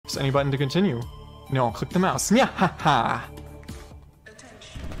Just any button to continue. No, click the mouse. Yeah, ha ha.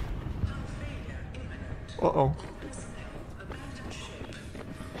 Uh-oh.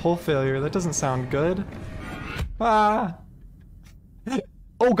 Hull failure, that doesn't sound good. Ah!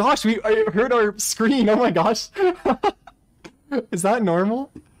 Oh gosh, I heard our screen, oh my gosh! Is that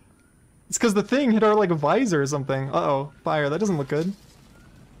normal? It's because the thing hit our, like, visor or something. Uh-oh, fire, that doesn't look good.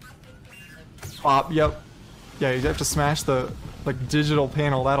 Yep. Yeah, you have to smash the, like, digital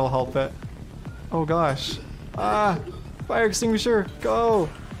panel, that'll help it. Oh gosh. Ah! Fire extinguisher, go!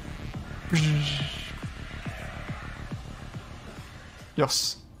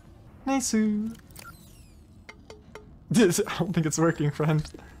 Yes. Nice. I don't think it's working, friend.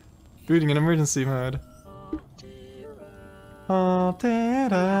 Booting in emergency mode.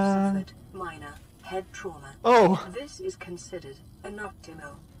 Minor head trauma. Oh. This is considered an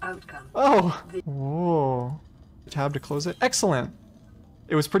optimal outcome. Oh. Whoa. Tab to close it. Excellent.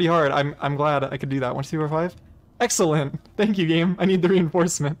 It was pretty hard. I'm glad I could do that. 1, 2, 3, 4, 5. Excellent. Thank you, game. I need the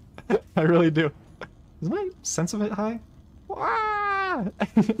reinforcement. I really do. Is my sense of it high?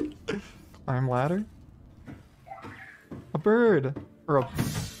 Climb ladder. A bird. Or a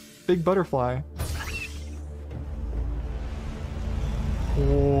big butterfly.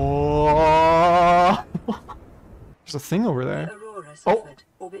 Whoa. There's a thing over there. Oh!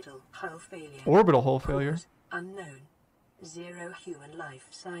 Orbital hull failure. Orbital hull failure. Unknown. 0 human life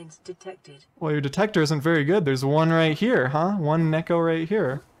signs detected. Well, your detector isn't very good. There's one right here, huh? One Neko right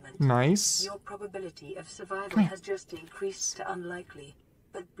here. Nice. Your probability of survival has just increased to unlikely,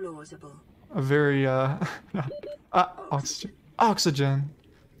 but plausible. A very, oxygen. Oxygen!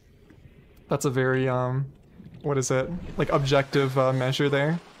 That's a very, what is it? Like, objective, measure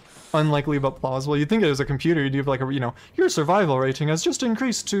there. Unlikely but plausible. You'd think it was a computer, you'd have like a, you know, your survival rating has just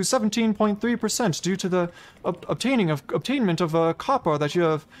increased to 17.3% due to the obtainment of copper that you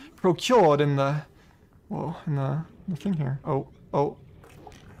have procured in the, whoa, in the thing here. Oh,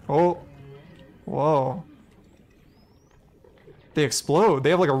 whoa. They explode.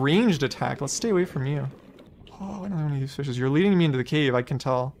 They have like a ranged attack. Let's stay away from you. Oh, another one of these fishes. You're leading me into the cave, I can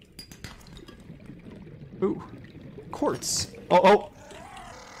tell. Ooh. Quartz. Oh.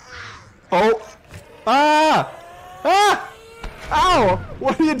 Ah! Ow!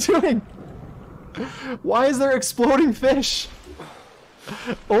 What are you doing? Why is there exploding fish?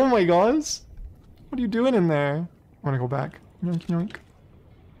 Oh my gosh. What are you doing in there? I'm gonna go back. Yoink, yoink.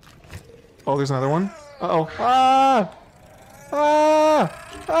 Oh, there's another one. Uh-oh. Ah!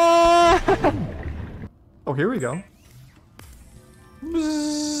 Oh, here we go.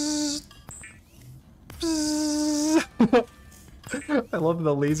 Bzzz. Bzzz. I love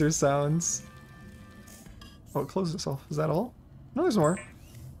the laser sounds. Oh, it closed itself. Is that all? No, there's more.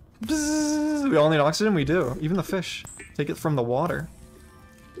 Bzzz. We all need oxygen? We do. Even the fish. Take it from the water.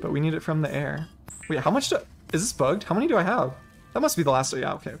 But we need it from the air. Wait, how much is this bugged? How many do I have? That must be the last.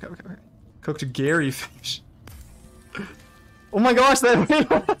 Yeah, okay. Cooked Gary fish. Oh my gosh, that.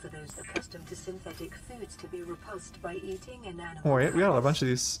 For those accustomed to synthetic foods to be repulsed by eating an animal. Oh wait, we got a bunch of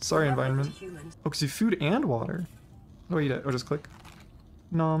these. Sorry, environment. Oh, because you food and water. How do I eat it? Oh, just click.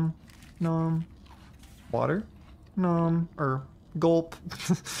 Nom. Water. Nom. Or gulp.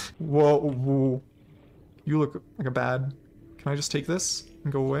 Whoa. You look like a bad. Can I just take this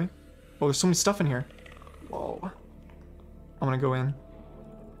and go away? Oh, there's so many stuff in here. Whoa. I'm gonna go in.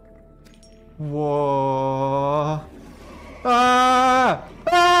 Whoa. Run!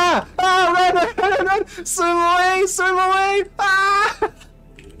 Swim away! Ah!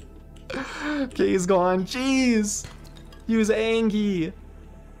 Okay, he's gone. Jeez! He was angry.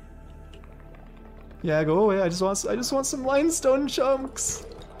 Yeah, go away. I just want some limestone chunks.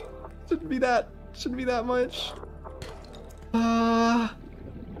 Shouldn't be that much.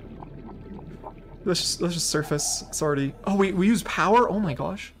 Let's just surface. It's already. Oh wait, we use power? Oh my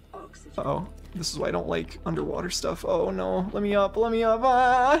gosh. Uh-oh. This is why I don't like underwater stuff. Oh no, let me up.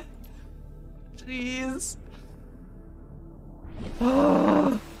 Ah! Jeez.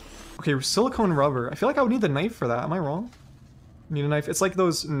 Okay, silicone rubber. I feel like I would need the knife for that. Am I wrong? Need a knife. It's like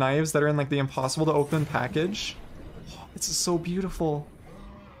those knives that are in like the impossible to open package. Oh, it's so beautiful.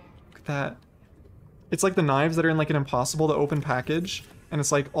 Look at that. It's like the knives that are in like an impossible to open package. And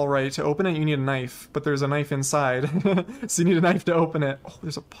it's like, alright, to open it you need a knife, but there's a knife inside. So you need a knife to open it. Oh,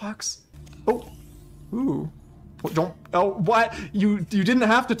 there's a box. Oh. Ooh. Don't. Oh, what? You didn't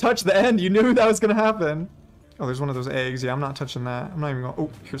have to touch the end. You knew that was gonna happen. Oh, there's one of those eggs. Yeah, I'm not touching that. I'm not even going. Oh,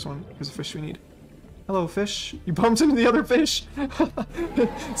 here's one. Here's a fish we need. Hello, fish. You bumped into the other fish.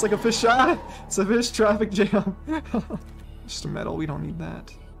 It's like a fish. It's a fish traffic jam. Just a metal. We don't need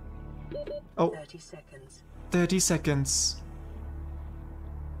that. Oh. 30 seconds. 30 seconds.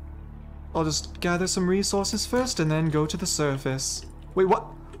 I'll just gather some resources first and then go to the surface. Wait, what?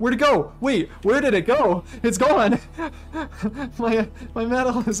 Where'd it go? Wait, where did it go? It's gone! my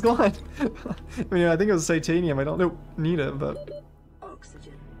metal is gone. I mean, I think it was titanium. I don't need it, but...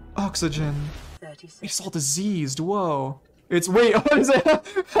 Oxygen. Oxygen. 36. It's all diseased. Whoa. It's... Wait, what is it?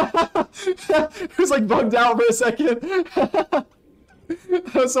 It was like bugged out for a second.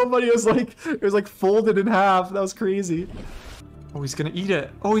 Somebody was like... It was like folded in half. That was crazy. Oh, he's gonna eat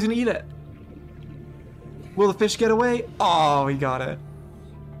it. Oh, he's gonna eat it. Will the fish get away? Oh, he got it.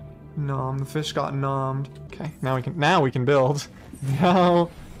 Nom, the fish got nommed. Okay, now we can build. Now,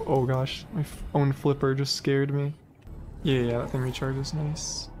 oh gosh, my own flipper just scared me. Yeah, that thing recharges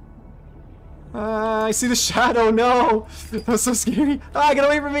nice. I see the shadow. No, that was so scary. Ah, get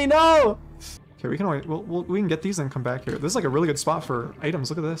away from me! No. Okay, we can always, we can get these and come back here. This is like a really good spot for items.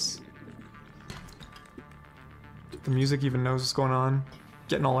 Look at this. The music even knows what's going on.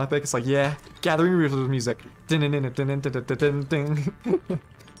 Getting all epic. It's like, yeah, gathering resources music. Ding, ding, ding, ding, ding, ding, ding.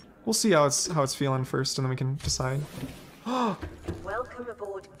 We'll see how it's feeling first, and then we can decide. Welcome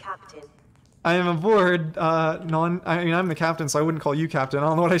aboard, Captain. I am aboard. I mean, I'm the captain, so I wouldn't call you captain. I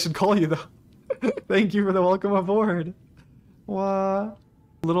don't know what I should call you though. Thank you for the welcome aboard. What?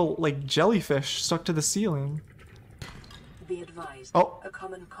 Little like jellyfish stuck to the ceiling. Be advised. Oh. A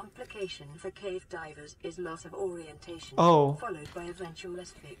common complication for cave divers is loss of orientation. Oh. Followed by eventual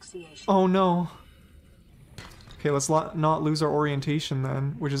asphyxiation. Oh no. Okay, let's not lose our orientation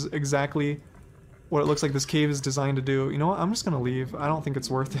then, which is exactly what it looks like this cave is designed to do. You know what? I'm just gonna leave. I don't think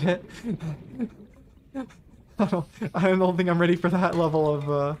it's worth it. I don't think I'm ready for that level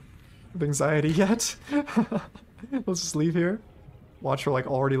of anxiety yet. Let's just leave here. Watch for like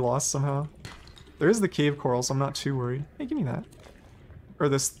already lost somehow. There is the cave coral, so I'm not too worried. Hey, give me that. Or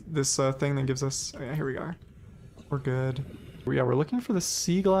this thing that gives us. Oh, yeah, here we are. We're good. Yeah, we're looking for the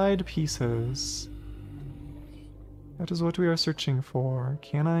sea glide pieces. That is what we are searching for.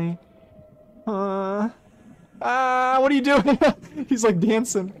 Can I? What are you doing? He's like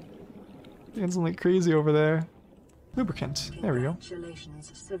dancing. Dancing like crazy over there. Lubricant. There we go.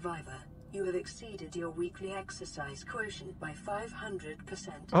 Congratulations, survivor. You have exceeded your weekly exercise quotient by 500%.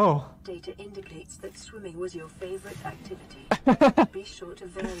 Oh. Data indicates that swimming was your favorite activity. Be sure to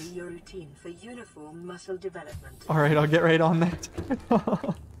vary your routine for uniform muscle development. Alright, I'll get right on that.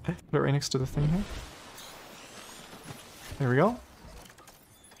 Put it right next to the thing here. There we go.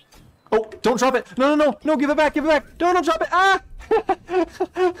 Oh, don't drop it! No, no, no! No, give it back! Give it back! No, don't drop it! Ah!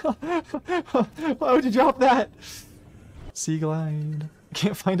 Why would you drop that? Sea glide.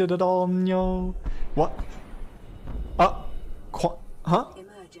 Can't find it at all, no. What? Huh?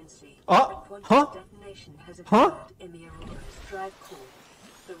 Emergency. Huh? Detonation has occurred in the Aurora's drive core.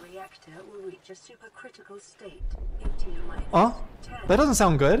 The reactor will reach a supercritical state in T-minus 10. That doesn't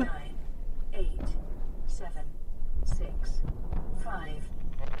sound good. 9, 8, 7, 6, 5,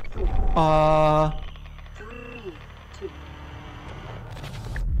 4, 3, 2.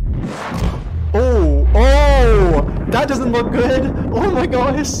 Oh! That doesn't look good! Oh my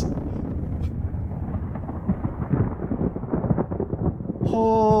gosh!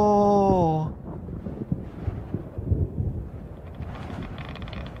 Oh!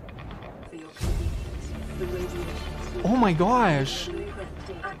 For your convenience, the radiation Oh my gosh!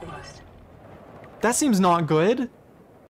 That seems not good.